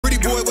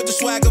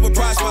swag of a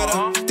prize fighter.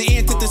 The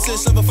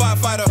antithesis of a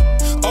firefighter.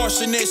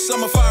 Arsonist,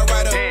 I'm a fire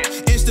rider.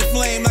 Instant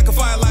flame like a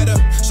firelighter.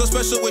 So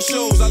special with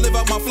shows, I live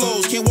out my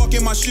flows. Can't walk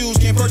in my shoes,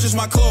 can't purchase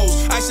my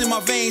clothes. Ice in my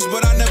veins,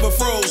 but I never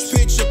froze.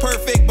 Picture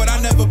perfect, but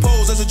I never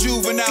pose. As a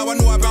juvenile, I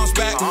knew I bounced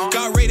back.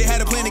 Got rated, had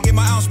a plan to get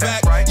my ounce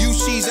back.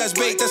 Use cheese as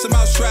bait, that's a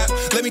mousetrap.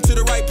 Let me to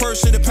the right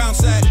person to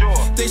pounce at.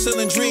 They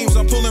selling dreams,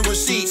 I'm pulling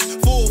receipts.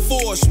 Full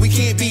force, we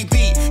can't be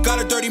beat.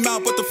 Got a dirty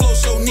mouth, but the flow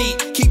so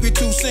neat. Keep your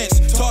 2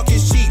 cents, talk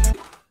is cheap.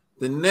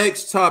 The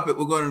next topic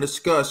we're going to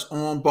discuss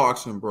on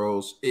Boxing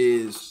Bros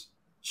is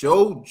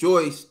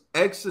Joyce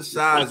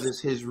exercises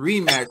his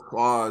rematch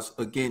clause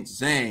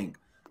against Zhang.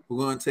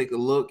 We're going to take a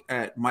look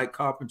at Mike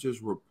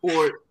Carpenter's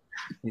report,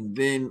 and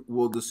then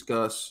we'll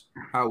discuss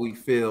how we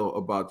feel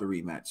about the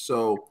rematch.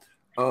 So,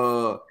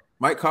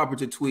 Mike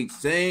Carpenter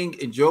tweets,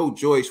 Zhang and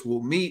Joyce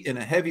will meet in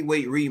a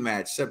heavyweight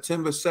rematch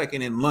September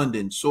 2nd in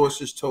London,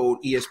 sources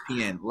told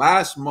ESPN.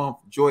 Last month,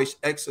 Joyce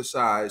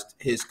exercised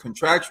his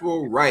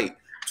contractual right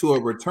to a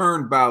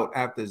return bout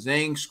after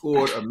Zhang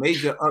scored a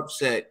major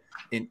upset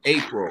in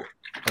April,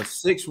 a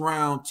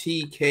 6-round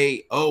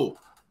TKO.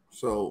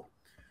 So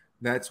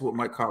that's what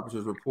Mike Carpenter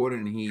is reporting,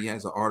 and he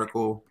has an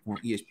article on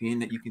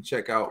ESPN that you can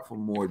check out for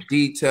more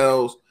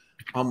details.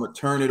 I'm going to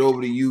turn it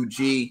over to you,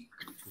 G.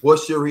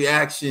 What's your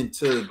reaction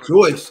to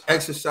Joyce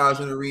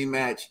exercising a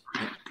rematch?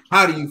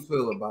 How do you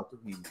feel about the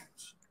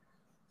rematch?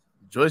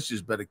 Joyce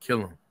just better kill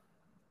him.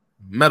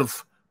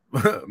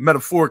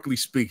 Metaphorically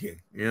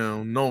speaking, you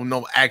know,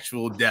 no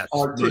actual death.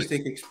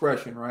 Artistic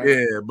expression, right?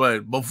 Yeah,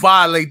 but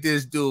violate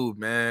this dude,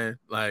 man.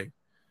 Like,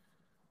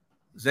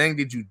 Zhang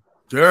did you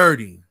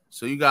dirty,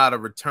 so you got to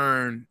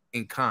return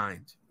in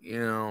kind, you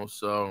know.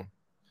 So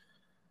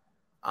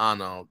I don't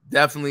know.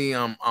 Definitely,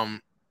 I'm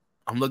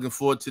looking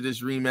forward to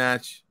this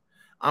rematch.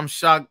 I'm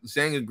shocked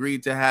Zhang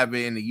agreed to have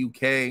it in the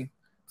UK.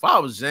 If I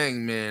was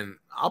Zhang, man,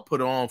 I'll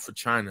put it on for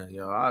China,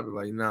 yo. I'd be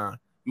like, nah,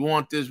 you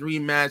want this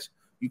rematch?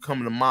 You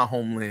coming to my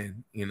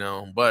homeland, you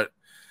know. But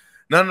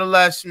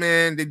nonetheless,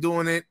 man, they're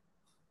doing it,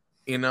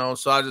 you know.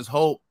 So I just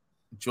hope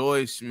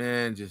Joyce,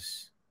 man,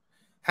 just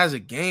has a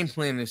game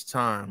plan this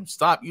time.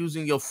 Stop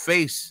using your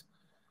face,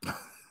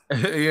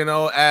 you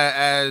know,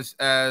 as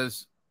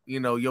you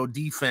know, your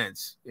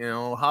defense. You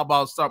know, how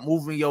about start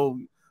move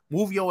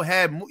your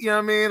head, you know what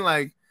I mean?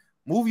 Like,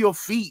 move your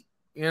feet,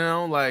 you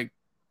know, like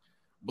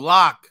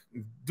block,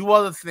 do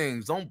other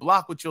things. Don't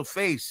block with your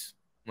face.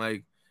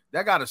 Like,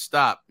 that got to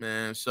stop,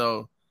 man.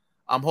 So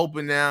I'm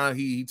hoping now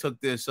he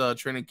took this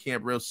training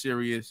camp real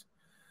serious,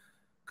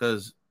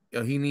 because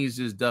he needs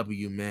this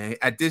W, man.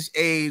 At this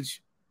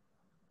age,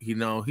 you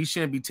know, he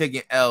shouldn't be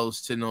taking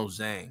L's to no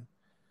Zhang.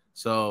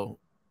 So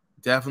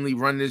definitely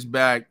run this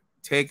back,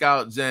 take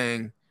out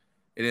Zhang,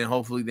 and then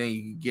hopefully then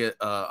you can get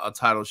a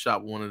title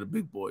shot with one of the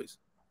big boys.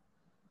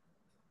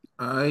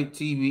 All right,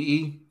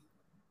 TBE.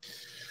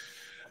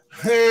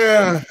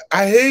 Yeah,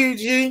 I hear you,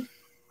 G.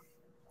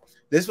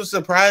 This was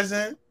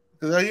surprising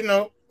because, you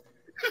know,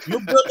 you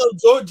built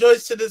up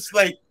Joyce to this,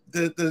 like,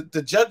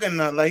 the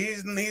juggernaut. Like,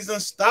 he's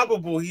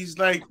unstoppable. He's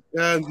like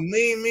a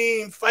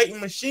mean fighting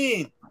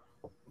machine.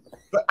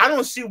 But I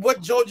don't see what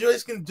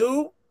Joyce can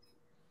do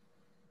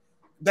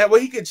that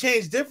way he could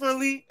change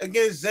differently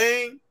against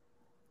Zhang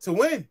to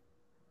win.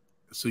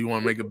 So you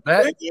want to make a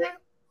bet? You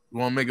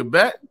want to make a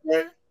bet?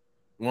 You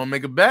want to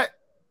make a bet?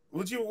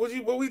 What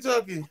we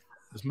talking?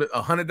 It's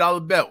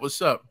 $100 bet.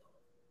 What's up?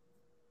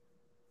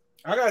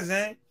 I got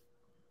Zhang.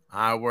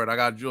 All right, word. I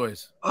got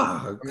Joyce.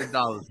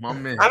 $100, my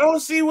man. I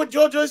don't see what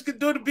Joyce could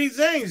do to beat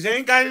Zhang.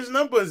 Zhang got his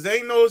numbers.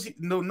 Zhang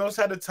knows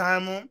how to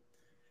time him.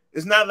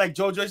 It's not like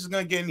Joyce is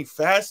gonna get any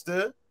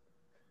faster.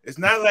 It's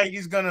not like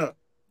he's gonna.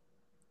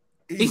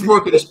 He's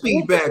working a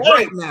speed bag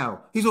right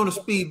now. He's on a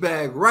speed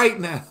bag right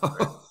now.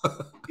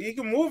 He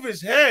can move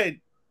his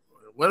head.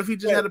 What if he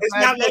just had a bad It's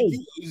not day?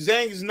 like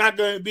Zhang is not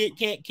gonna be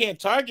can't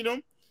target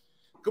him.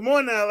 Come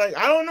on now, like,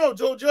 I don't know,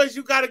 Joyce,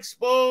 you got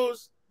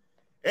exposed,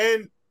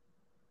 and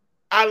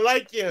I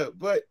like you,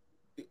 but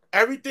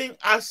everything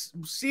I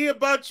see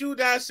about you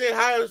that I say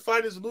higher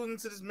fighters losing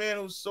to this man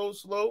who's so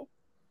slow,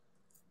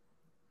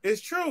 it's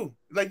true.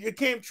 Like, it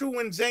came true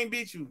when Zhang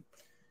beat you.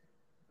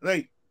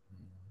 Like,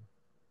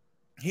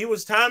 he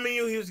was timing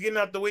you, he was getting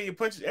out the way of your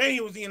punches, and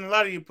he was eating a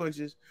lot of your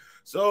punches.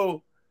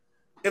 So,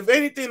 if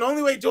anything, the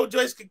only way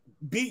Joyce could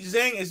beat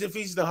Zhang is if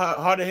he's the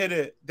harder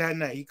hitter that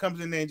night. He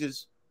comes in there and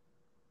just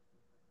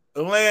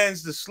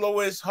lands the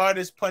slowest,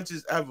 hardest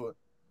punches ever.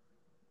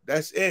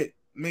 That's it.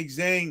 Make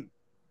Zhang's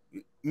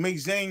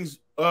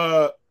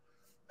I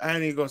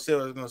ain't even gonna say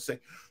what I was gonna say.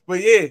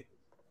 But yeah.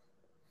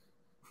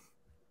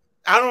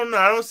 I don't know.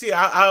 I don't see.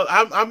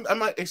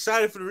 I'm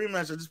excited for the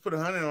rematch. I just put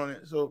 100 on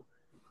it. So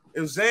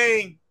if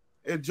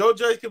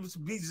Joyce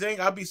could beat Zhang,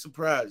 I'll be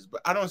surprised.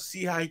 But I don't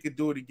see how he could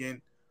do it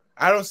again.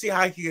 I don't see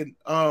how he could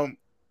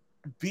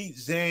beat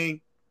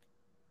Zhang.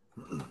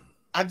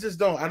 I just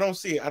don't. I don't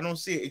see it. I don't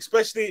see it.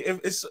 Especially if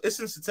it's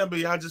in September.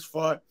 Y'all just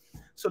fought.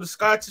 So the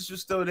scar tissue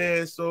is still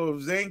there. So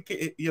if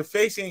Zhang, your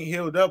face ain't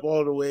healed up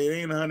all the way.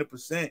 It ain't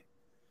 100%.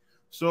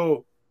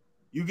 So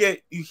you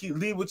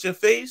lead with your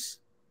face.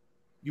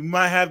 You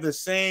might have the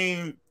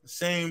same the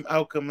same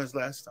outcome as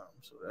last time.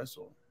 So that's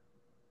all.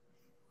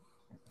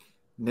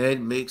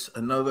 Ned makes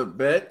another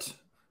bet.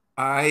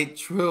 I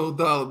trill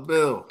dollar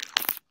bill.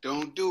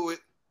 Don't do it.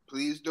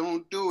 Please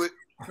don't do it.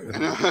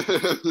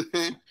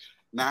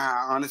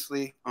 Nah,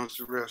 honestly, on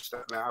some real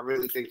stuff, man. I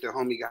really think the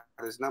homie got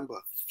his number.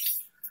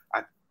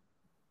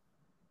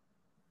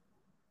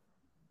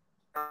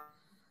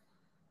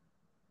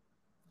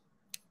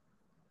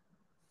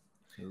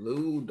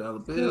 Hello, dollar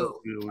bill.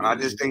 And I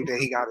just think that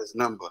he got his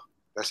number.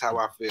 That's how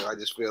I feel. I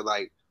just feel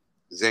like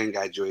Zhang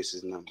got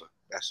Joyce's number.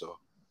 That's all.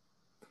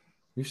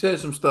 You said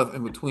some stuff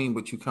in between,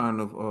 but you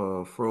kind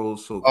of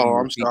froze. So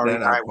I'm sorry.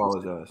 I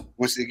apologize.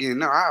 Once again,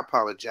 no, I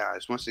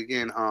apologize. Once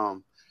again,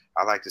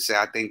 I like to say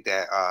I think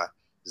that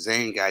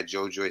Zhang got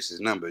Joe Joyce's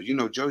number. You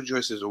know, Joe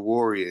Joyce is a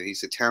warrior.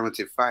 He's a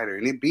talented fighter,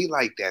 and it be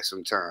like that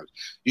sometimes.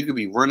 You could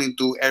be running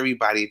through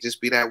everybody, just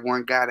be that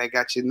one guy that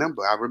got your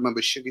number. I remember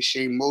Sugar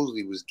Shane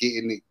Mosley was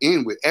getting it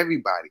in with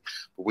everybody,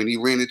 but when he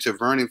ran into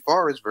Vernon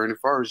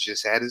Forrest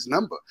just had his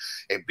number.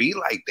 It be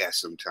like that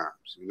sometimes.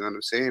 You know what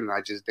I'm saying? And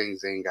I just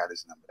think Zhang got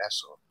his number.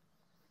 That's all.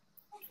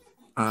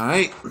 All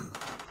right.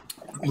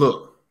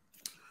 Look,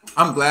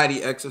 I'm glad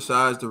he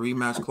exercised the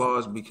rematch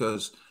clause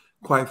because,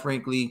 quite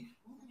frankly,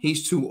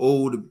 he's too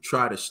old to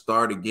try to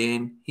start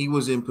again. He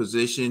was in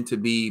position to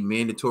be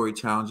mandatory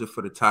challenger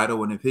for the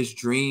title. And if his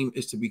dream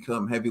is to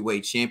become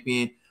heavyweight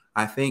champion,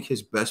 I think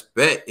his best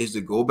bet is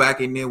to go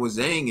back in there with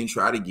Zhang and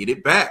try to get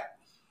it back.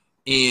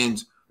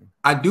 And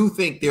I do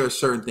think there are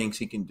certain things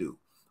he can do.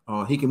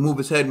 He can move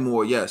his head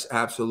more. Yes,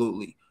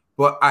 absolutely.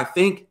 But I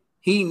think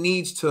he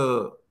needs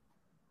to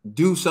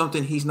do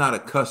something he's not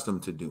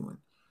accustomed to doing.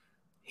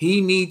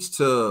 He needs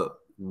to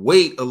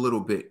wait a little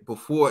bit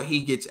before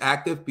he gets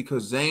active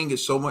because Zhang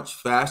is so much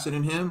faster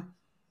than him.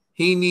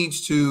 He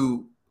needs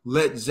to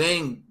let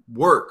Zhang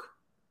work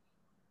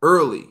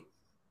early,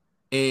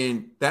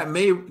 and that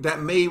may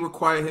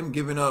require him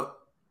giving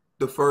up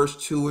the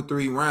first 2 or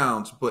 3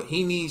 rounds, but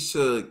he needs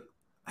to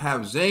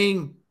have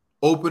Zhang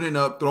opening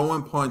up,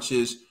 throwing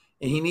punches,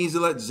 and he needs to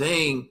let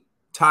Zhang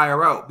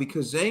tire out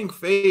because Zhang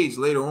fades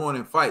later on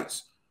in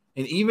fights.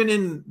 And even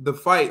in the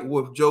fight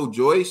with Joe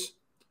Joyce,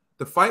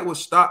 the fight was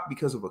stopped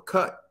because of a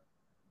cut.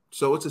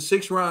 So it's a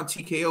 6-round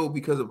TKO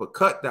because of a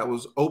cut that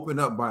was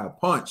opened up by a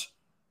punch.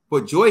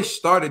 But Joyce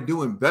started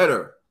doing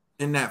better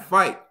in that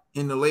fight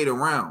in the later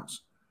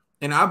rounds.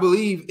 And I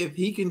believe if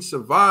he can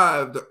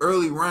survive the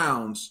early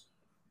rounds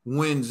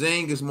when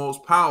Zhang is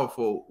most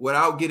powerful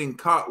without getting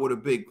caught with a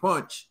big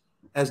punch,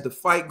 as the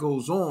fight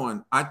goes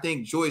on, I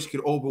think Joyce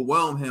could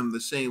overwhelm him the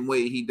same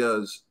way he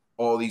does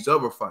all these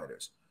other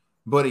fighters.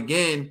 But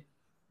again,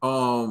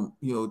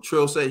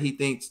 Trill said he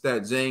thinks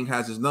that Zhang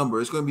has his number.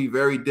 It's going to be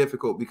very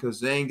difficult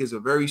because Zhang is a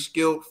very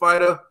skilled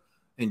fighter,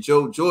 and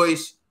Joe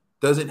Joyce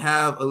doesn't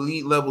have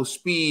elite level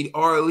speed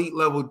or elite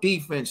level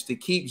defense to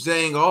keep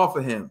Zhang off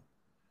of him.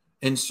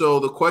 And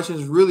so the question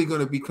is really going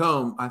to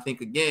become, I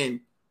think,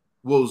 again,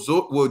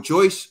 will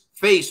Joyce's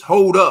face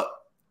hold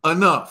up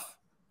enough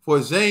for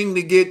Zhang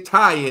to get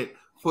tired,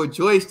 for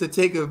Joyce to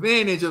take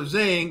advantage of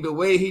Zhang the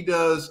way he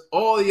does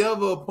all the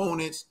other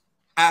opponents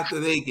after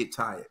they get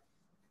tired?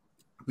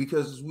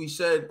 Because as we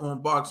said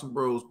on Boxing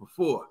Bros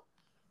before,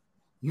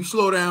 you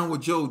slow down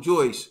with Joe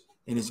Joyce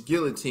and it's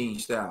guillotine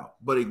style.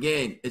 But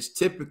again, it's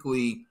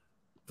typically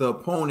the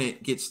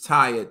opponent gets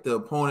tired. The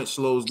opponent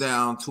slows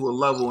down to a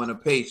level and a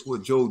pace where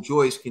Joe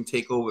Joyce can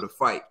take over the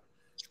fight.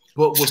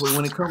 But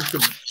when it comes to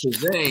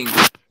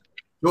Zhang,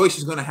 Joyce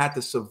is going to have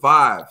to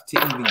survive to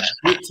even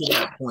get to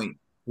that point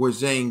where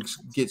Zhang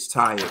gets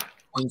tired.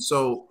 And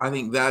so I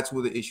think that's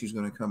where the issue is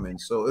going to come in.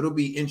 So it'll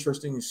be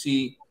interesting to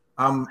see.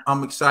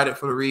 I'm excited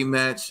for the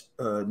rematch.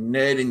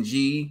 Ned and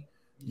G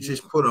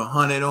just put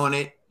 100 on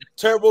it.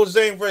 Turbo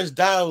Zhang versus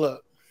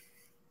Dial-Up.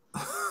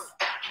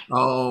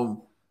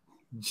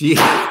 G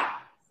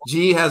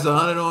has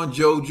 100 on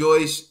Joe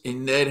Joyce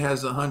and Ned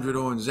has 100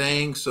 on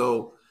Zhang.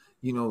 So,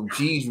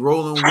 G's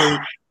rolling with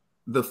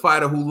the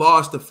fighter who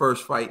lost the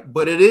first fight,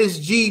 but it is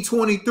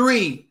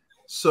G23.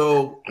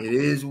 So it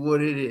is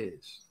what it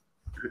is.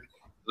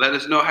 Let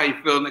us know how you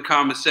feel in the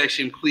comment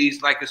section.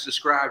 Please like and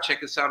subscribe.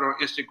 Check us out on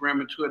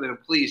Instagram and Twitter.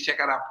 And please check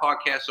out our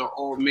podcast on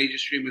all major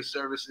streaming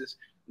services.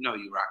 You know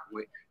you rocking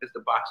with. It's the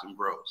Boxing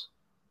Bros.